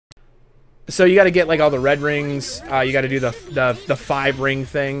So you got to get like all the red rings. You got to do the 5-ring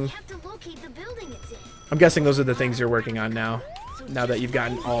thing. I'm guessing those are the things you're working on now. Now that you've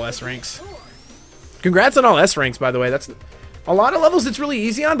gotten all S ranks. Congrats on all S ranks, by the way. That's a lot of levels it's really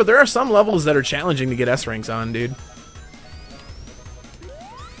easy on, but there are some levels that are challenging to get S ranks on, dude.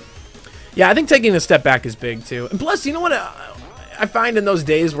 Yeah, I think taking a step back is big too. And plus, you know what I find in those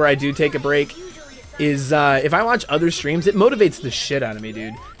days where I do take a break is if I watch other streams, it motivates the shit out of me,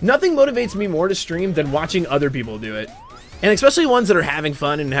 dude. Nothing motivates me more to stream than watching other people do it. And especially ones that are having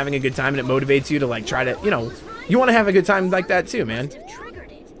fun and having a good time, and it motivates you to like try to, you know, you want to have a good time like that too, man.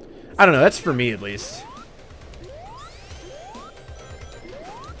 I don't know, that's for me at least.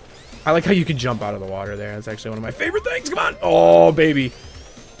 I like how you can jump out of the water there. That's actually one of my favorite things. Come on. Oh, baby.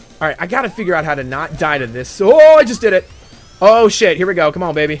 All right, I got to figure out how to not die to this. Oh, I just did it. Oh, shit. Here we go. Come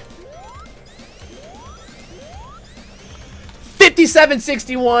on, baby.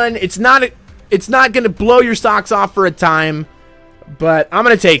 57.61. It's not going to blow your socks off for a time, but I'm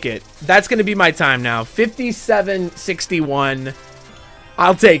going to take it. That's going to be my time now. 57.61.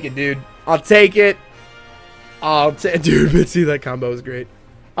 I'll take it, dude. I'll take it. Dude, but see, that combo is great.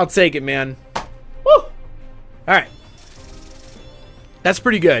 I'll take it, man. Woo! All right. That's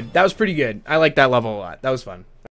pretty good. That was pretty good. I like that level a lot. That was fun.